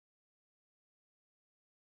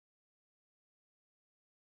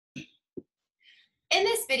In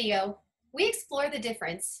this video, we explore the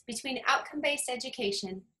difference between outcome-based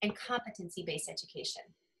education and competency-based education.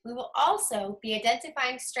 We will also be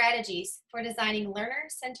identifying strategies for designing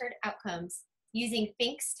learner-centered outcomes using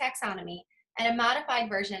Fink's taxonomy and a modified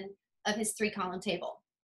version of his three-column table.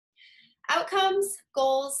 Outcomes,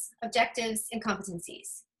 goals, objectives, and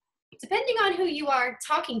competencies. Depending on who you are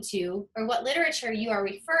talking to or what literature you are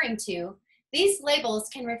referring to, these labels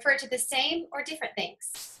can refer to the same or different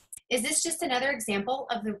things. Is this just another example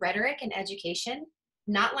of the rhetoric in education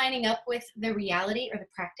not lining up with the reality or the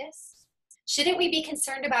practice? Shouldn't we be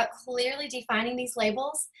concerned about clearly defining these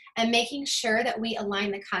labels and making sure that we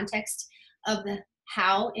align the context of the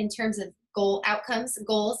how in terms of outcomes,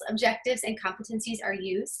 goals, objectives, and competencies are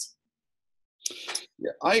used?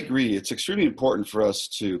 Yeah, I agree. It's extremely important for us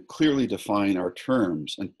to clearly define our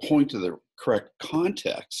terms and point to the correct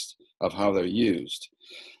context of how they're used.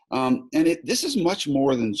 This is much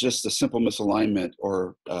more than just a simple misalignment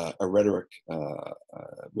or a rhetoric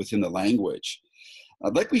within the language.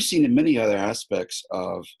 Like we've seen in many other aspects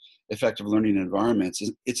of effective learning environments,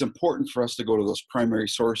 it's important for us to go to those primary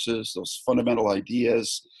sources, those fundamental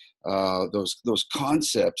ideas, those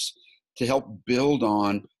concepts to help build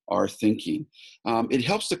on our thinking. It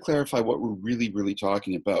helps to clarify what we're really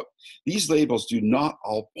talking about. These labels do not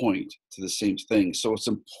all point to the same thing, so it's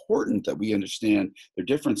important that we understand their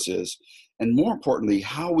differences, and more importantly,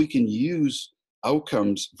 how we can use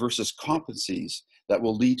outcomes versus competencies that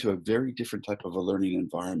will lead to a very different type of a learning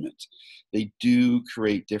environment. They do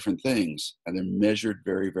create different things, and they're measured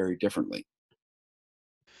very differently.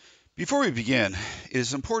 Before we begin, it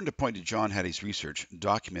is important to point to John Hattie's research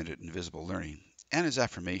documented in Visible Learning and his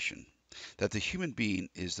affirmation that the human being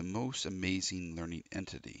is the most amazing learning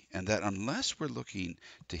entity, and that unless we're looking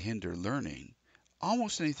to hinder learning,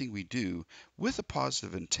 almost anything we do with a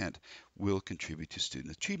positive intent will contribute to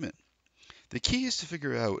student achievement. The key is to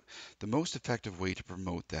figure out the most effective way to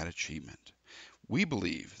promote that achievement. We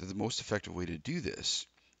believe that the most effective way to do this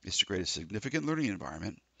is to create a significant learning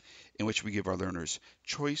environment in which we give our learners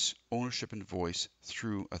choice, ownership, and voice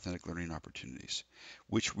through authentic learning opportunities,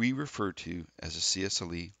 which we refer to as the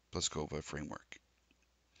CSLE+COVA framework.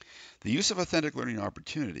 The use of authentic learning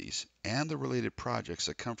opportunities and the related projects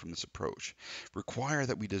that come from this approach require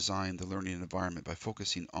that we design the learning environment by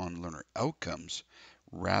focusing on learner outcomes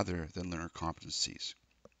rather than learner competencies.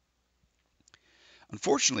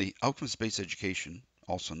 Unfortunately, outcomes-based education,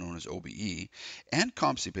 also known as OBE, and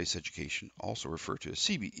competency-based education, also referred to as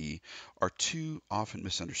CBE, are too often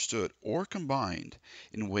misunderstood or combined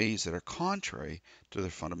in ways that are contrary to their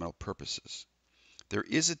fundamental purposes. There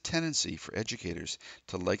is a tendency for educators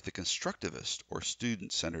to like the constructivist or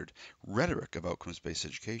student-centered rhetoric of outcomes-based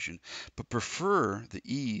education, but prefer the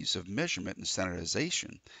ease of measurement and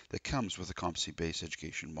standardization that comes with a competency-based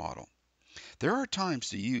education model. There are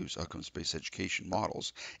times to use outcomes-based education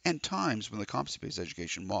models and times when the competency-based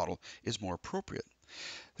education model is more appropriate.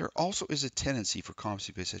 There also is a tendency for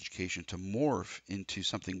competency-based education to morph into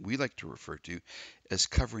something we like to refer to as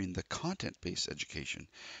covering the content-based education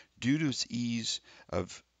due to its ease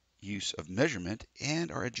of use of measurement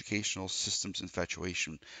and our educational system's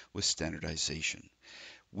infatuation with standardization.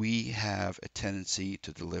 We have a tendency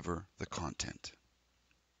to deliver the content.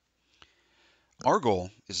 Our goal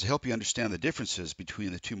is to help you understand the differences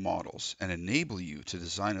between the two models and enable you to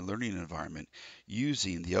design a learning environment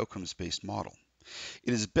using the outcomes-based model.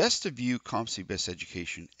 It is best to view competency-based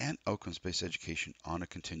education and outcomes-based education on a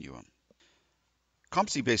continuum.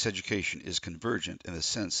 Competency-based education is convergent in the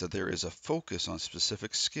sense that there is a focus on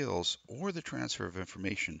specific skills or the transfer of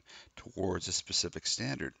information towards a specific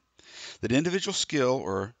standard. That individual skill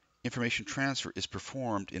or information transfer is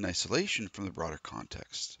performed in isolation from the broader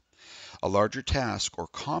context. A larger task or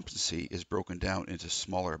competency is broken down into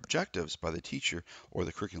smaller objectives by the teacher or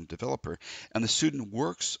the curriculum developer, and the student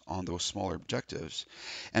works on those smaller objectives.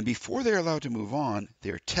 And before they're allowed to move on,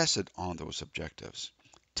 they are tested on those objectives.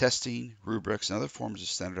 Testing, rubrics, and other forms of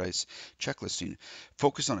standardized checklisting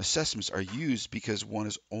focused on assessments are used because one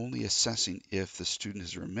is only assessing if the student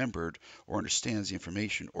has remembered or understands the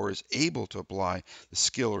information or is able to apply the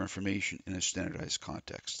skill or information in a standardized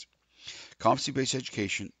context. Competency-based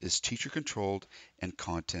education is teacher-controlled and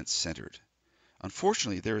content-centered.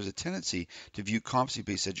 Unfortunately, there is a tendency to view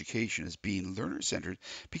competency-based education as being learner-centered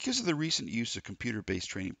because of the recent use of computer-based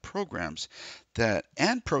training programs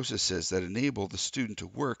and processes that enable the student to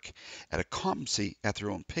work at a competency at their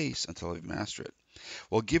own pace until they master it.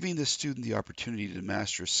 While giving the student the opportunity to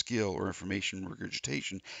master a skill or information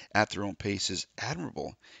regurgitation at their own pace is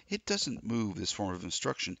admirable, it doesn't move this form of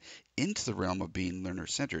instruction into the realm of being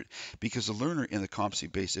learner-centered, because the learner in the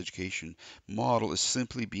competency-based education model is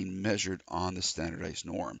simply being measured on the standardized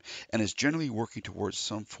norm and is generally working towards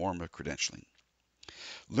some form of credentialing.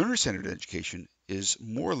 Learner-centered education is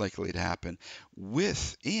more likely to happen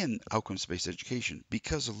within outcomes-based education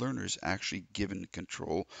because the learner is actually given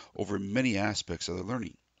control over many aspects of their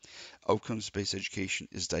learning. Outcomes-based education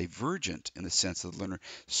is divergent in the sense that the learner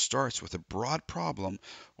starts with a broad problem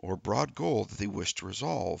or broad goal that they wish to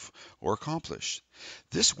resolve or accomplish.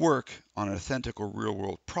 This work on an authentic or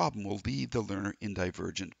real-world problem will lead the learner in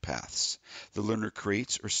divergent paths. The learner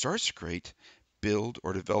creates or starts to create, build,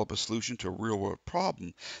 or develop a solution to a real-world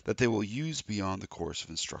problem that they will use beyond the course of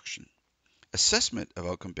instruction. Assessment of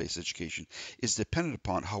outcome-based education is dependent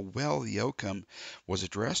upon how well the outcome was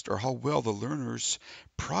addressed or how well the learner's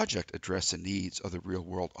project addressed the needs of the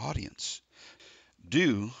real-world audience.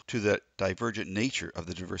 Due to the divergent nature of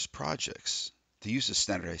the diverse projects, the use of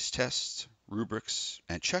standardized tests, rubrics,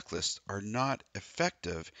 and checklists are not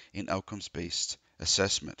effective in outcomes-based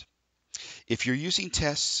assessment. If you're using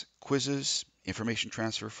tests, quizzes, information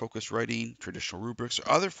transfer, focused writing, traditional rubrics,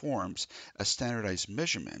 or other forms of standardized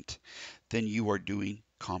measurement, then you are doing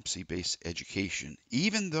competency-based education,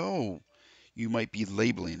 even though you might be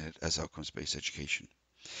labeling it as outcomes-based education.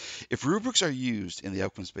 If rubrics are used in the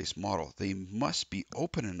outcomes-based model, they must be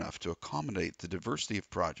open enough to accommodate the diversity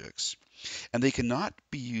of projects, and they cannot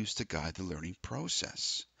be used to guide the learning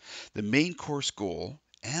process. The main course goal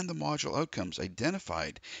and the module outcomes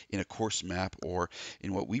identified in a course map, or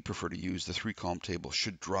in what we prefer to use, the three-column table,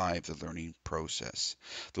 should drive the learning process.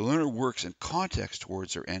 The learner works in context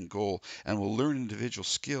towards their end goal and will learn individual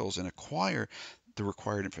skills and acquire the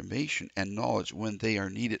required information and knowledge when they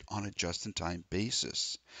are needed on a just-in-time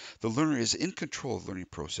basis. The learner is in control of the learning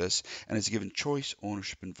process and is given choice,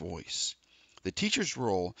 ownership, and voice. The teacher's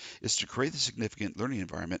role is to create the significant learning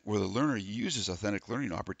environment where the learner uses authentic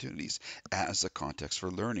learning opportunities as the context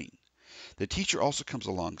for learning. The teacher also comes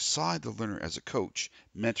alongside the learner as a coach,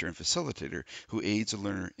 mentor, and facilitator who aids the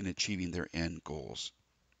learner in achieving their end goals.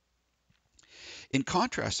 In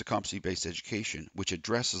contrast to competency-based education, which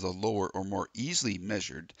addresses the lower or more easily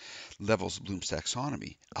measured levels of Bloom's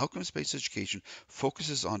taxonomy, outcomes-based education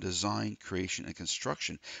focuses on design, creation, and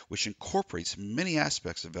construction, which incorporates many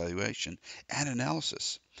aspects of evaluation and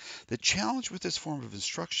analysis. The challenge with this form of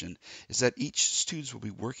instruction is that each student will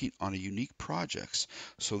be working on a unique projects,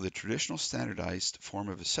 so the traditional standardized form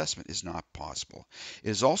of assessment is not possible. It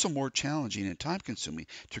is also more challenging and time-consuming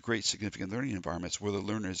to create significant learning environments where the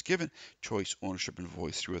learner is given choice, ownership, and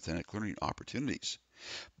voice through authentic learning opportunities.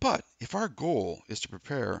 But if our goal is to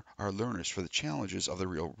prepare our learners for the challenges of the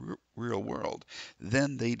real world,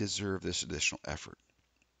 then they deserve this additional effort.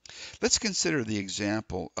 Let's consider the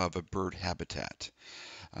example of a bird habitat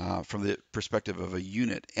from the perspective of a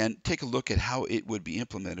unit and take a look at how it would be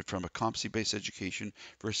implemented from a competency-based education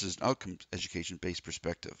versus an outcome education-based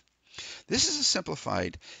perspective. This is a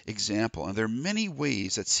simplified example, and there are many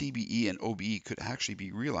ways that CBE and OBE could actually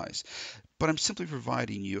be realized, but I'm simply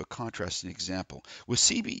providing you a contrasting example. With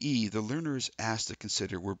CBE, the learner is asked to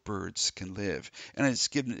consider where birds can live, and is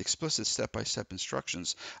given explicit step-by-step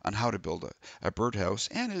instructions on how to build a birdhouse,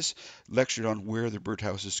 and is lectured on where the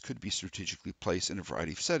birdhouses could be strategically placed in a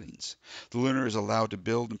variety of settings. The learner is allowed to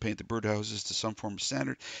build and paint the birdhouses to some form of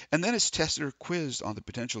standard, and then is tested or quizzed on the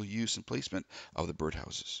potential use and placement of the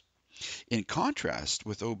birdhouses. In contrast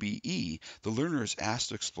with OBE, the learner is asked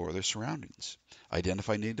to explore their surroundings,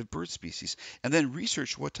 identify native bird species, and then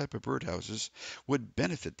research what type of birdhouses would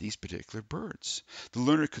benefit these particular birds. The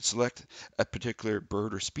learner could select a particular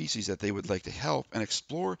bird or species that they would like to help and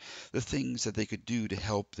explore the things that they could do to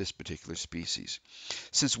help this particular species.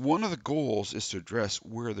 Since one of the goals is to address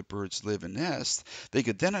where the birds live and nest, they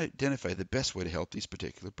could then identify the best way to help these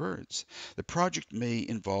particular birds. The project may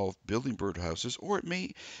involve building birdhouses, or it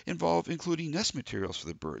may involve including nest materials for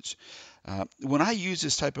the birds. When I use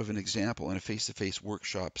this type of an example in a face-to-face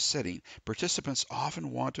workshop setting, participants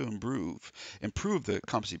often want to improve the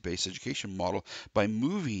competency-based education model by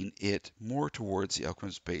moving it more towards the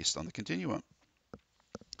outcomes based on the continuum.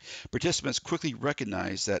 Participants quickly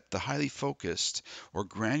recognize that the highly focused or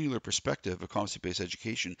granular perspective of competency-based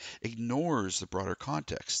education ignores the broader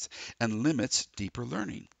context and limits deeper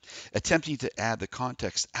learning. Attempting to add the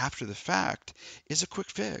context after the fact is a quick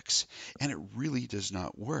fix, and it really does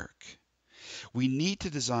not work. We need to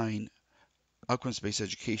design outcomes-based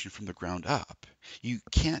education from the ground up. You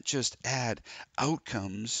can't just add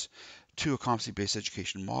outcomes to a competency-based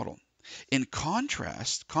education model. In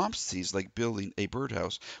contrast, competencies like building a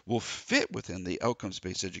birdhouse will fit within the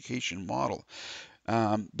outcomes-based education model.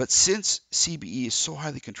 But since CBE is so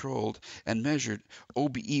highly controlled and measured,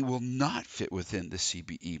 OBE will not fit within the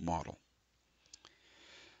CBE model.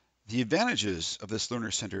 The advantages of this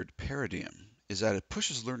learner-centered paradigm is that it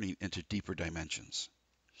pushes learning into deeper dimensions.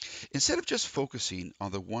 Instead of just focusing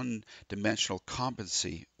on the one-dimensional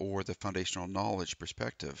competency or the foundational knowledge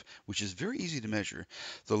perspective, which is very easy to measure,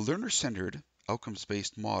 the learner-centered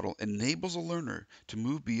outcomes-based model enables a learner to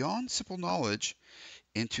move beyond simple knowledge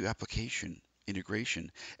into application,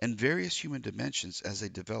 integration, and various human dimensions as they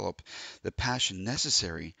develop the passion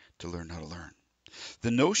necessary to learn how to learn.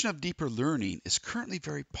 The notion of deeper learning is currently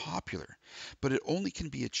very popular, but it only can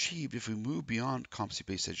be achieved if we move beyond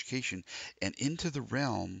competency-based education and into the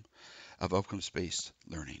realm of outcomes-based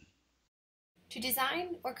learning. To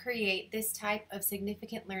design or create this type of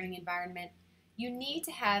significant learning environment, you need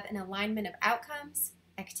to have an alignment of outcomes,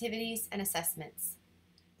 activities, and assessments.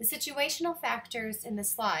 The situational factors in the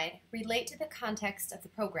slide relate to the context of the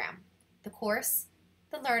program, the course,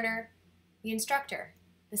 the learner, the instructor,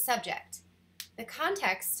 the subject. The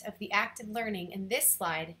context of the active learning in this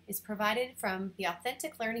slide is provided from the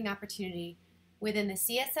authentic learning opportunity within the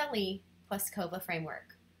CSLE+COVA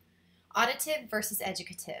framework. Auditive versus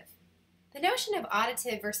educative. The notion of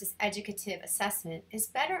auditive versus educative assessment is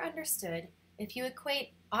better understood if you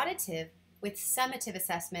equate auditive with summative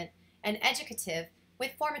assessment and educative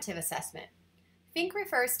with formative assessment. Fink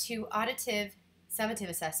refers to auditive summative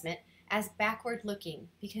assessment as backward looking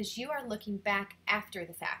because you are looking back after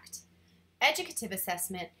the fact. Educative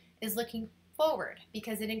assessment is looking forward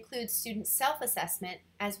because it includes student self-assessment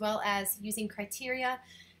as well as using criteria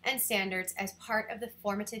and standards as part of the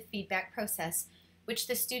formative feedback process, which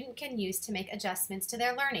the student can use to make adjustments to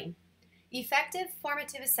their learning. Effective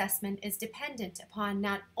formative assessment is dependent upon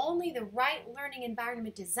not only the right learning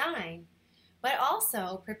environment design, but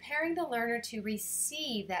also preparing the learner to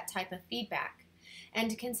receive that type of feedback and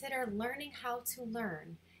to consider learning how to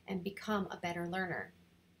learn and become a better learner.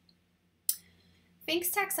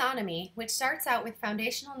 Fink's taxonomy, which starts out with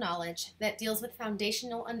foundational knowledge that deals with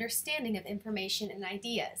foundational understanding of information and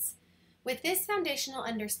ideas. With this foundational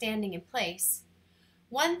understanding in place,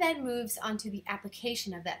 one then moves on to the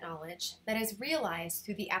application of that knowledge that is realized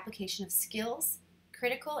through the application of skills,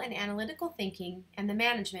 critical and analytical thinking, and the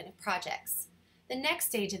management of projects. The next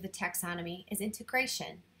stage of the taxonomy is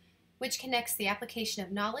integration, which connects the application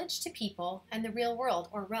of knowledge to people and the real world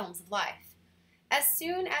or realms of life. As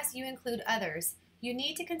soon as you include others, you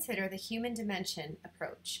need to consider the human dimension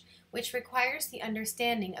approach, which requires the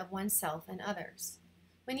understanding of oneself and others.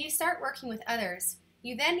 When you start working with others,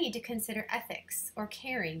 you then need to consider ethics or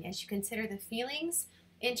caring as you consider the feelings,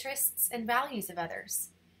 interests, and values of others.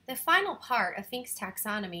 The final part of Fink's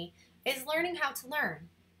taxonomy is learning how to learn,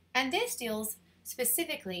 and this deals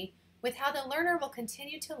specifically with how the learner will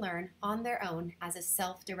continue to learn on their own as a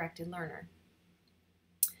self-directed learner.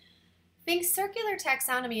 Fink's circular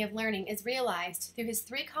taxonomy of learning is realized through his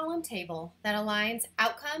three-column table that aligns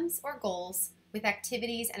outcomes or goals with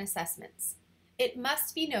activities and assessments. It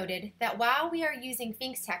must be noted that while we are using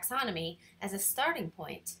Fink's taxonomy as a starting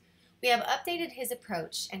point, we have updated his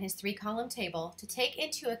approach and his three-column table to take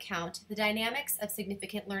into account the dynamics of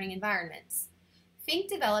significant learning environments. Fink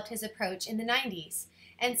developed his approach in the 90s,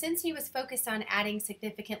 and since he was focused on adding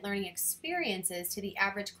significant learning experiences to the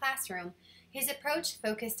average classroom, his approach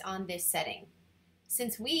focused on this setting.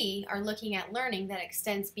 Since we are looking at learning that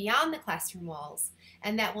extends beyond the classroom walls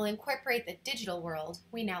and that will incorporate the digital world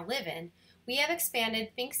we now live in, we have expanded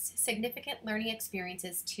Fink's significant learning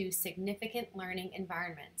experiences to significant learning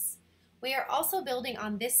environments. We are also building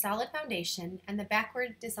on this solid foundation and the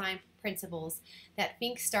backward design principles that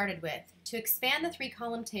Fink started with to expand the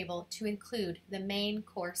three-column table to include the main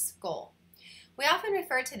course goal. We often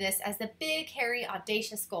refer to this as the big, hairy,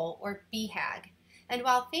 audacious goal, or BHAG. And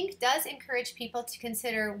while Fink does encourage people to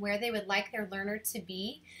consider where they would like their learner to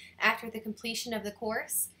be after the completion of the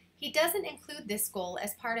course, he doesn't include this goal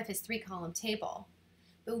as part of his three-column table.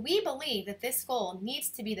 But we believe that this goal needs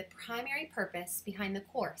to be the primary purpose behind the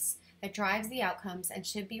course that drives the outcomes and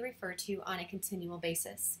should be referred to on a continual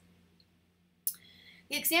basis.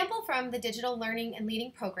 The example from the Digital Learning and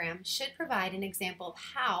Leading program should provide an example of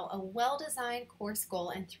how a well-designed course goal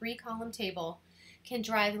and three-column table can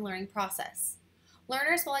drive the learning process.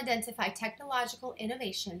 Learners will identify technological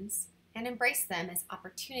innovations and embrace them as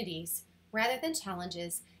opportunities rather than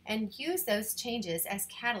challenges and use those changes as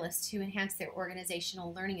catalysts to enhance their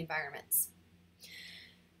organizational learning environments.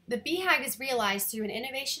 The BHAG is realized through an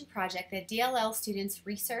innovation project that DLL students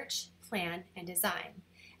research, plan, and design.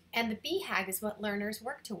 And the BHAG is what learners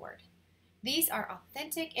work toward. These are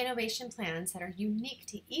authentic innovation plans that are unique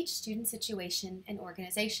to each student situation and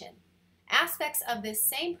organization. Aspects of this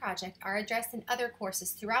same project are addressed in other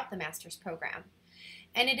courses throughout the master's program,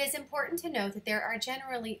 and it is important to note that there are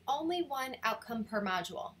generally only one outcome per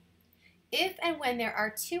module. If and when there are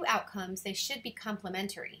two outcomes, they should be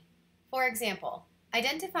complementary. For example,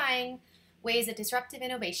 identifying ways of disruptive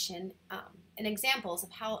innovation and examples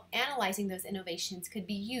of how analyzing those innovations could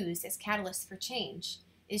be used as catalysts for change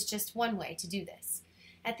is just one way to do this.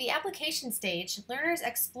 At the application stage, learners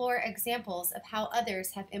explore examples of how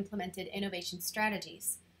others have implemented innovation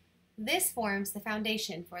strategies. This forms the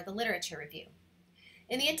foundation for the literature review.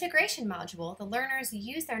 In the integration module, the learners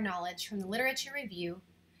use their knowledge from the literature review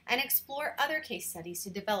and explore other case studies to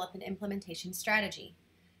develop an implementation strategy.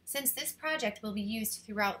 Since this project will be used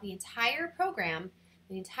throughout the entire program,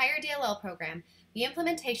 the entire DLL program, the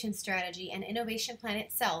implementation strategy and innovation plan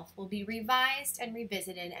itself will be revised and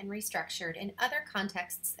revisited and restructured in other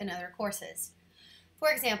contexts and other courses.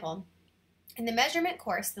 For example, in the measurement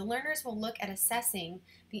course, the learners will look at assessing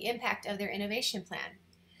the impact of their innovation plan.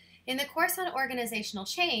 In the course on organizational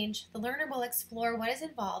change, the learner will explore what is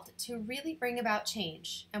involved to really bring about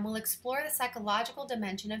change and will explore the psychological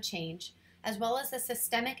dimension of change as well as the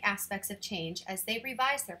systemic aspects of change as they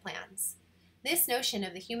revise their plans. This notion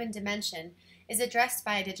of the human dimension is addressed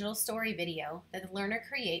by a digital story video that the learner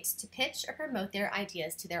creates to pitch or promote their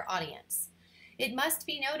ideas to their audience. It must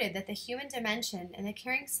be noted that the human dimension and the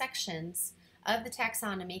caring sections of the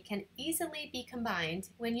taxonomy can easily be combined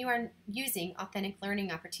when you are using authentic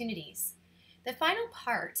learning opportunities. The final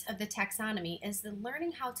part of the taxonomy is the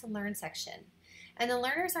learning how to learn section, and the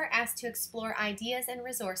learners are asked to explore ideas and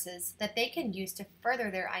resources that they can use to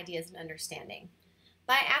further their ideas and understanding.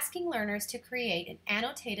 By asking learners to create an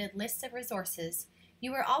annotated list of resources,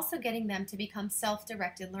 you are also getting them to become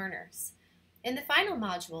self-directed learners. In the final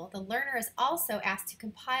module, the learner is also asked to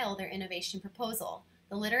compile their innovation proposal,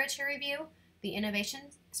 the literature review, the innovation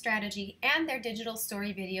strategy, and their digital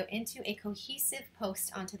story video into a cohesive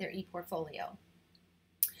post onto their ePortfolio.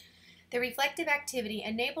 The reflective activity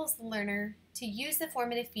enables the learner to use the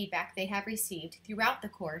formative feedback they have received throughout the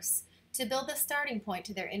course to build the starting point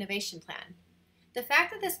to their innovation plan. The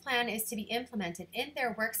fact that this plan is to be implemented in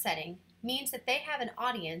their work setting means that they have an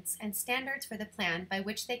audience and standards for the plan by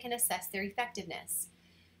which they can assess their effectiveness.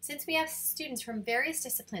 Since we have students from various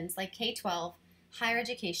disciplines like K-12, higher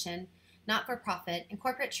education, not-for-profit, and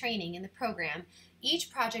corporate training in the program,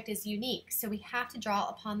 each project is unique, so we have to draw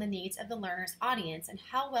upon the needs of the learner's audience and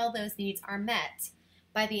how well those needs are met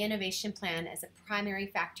by the innovation plan as a primary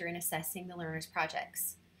factor in assessing the learner's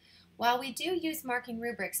projects. While we do use marking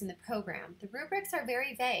rubrics in the program, the rubrics are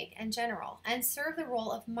very vague and general and serve the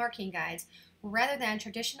role of marking guides rather than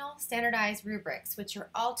traditional standardized rubrics, which are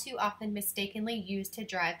all too often mistakenly used to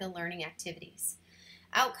drive the learning activities.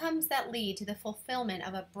 Outcomes that lead to the fulfillment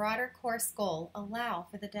of a broader course goal allow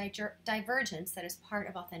for the divergence that is part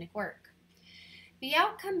of authentic work. The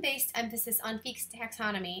outcome-based emphasis on Fike's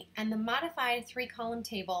taxonomy and the modified three-column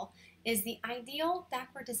table is the ideal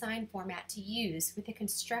backward design format to use with the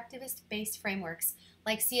constructivist-based frameworks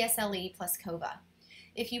like CSLE+COVA.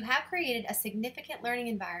 If you have created a significant learning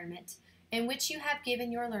environment in which you have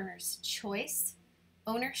given your learners choice,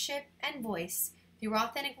 ownership, and voice through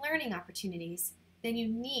authentic learning opportunities, then you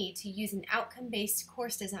need to use an outcome-based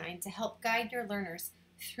course design to help guide your learners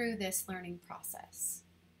through this learning process.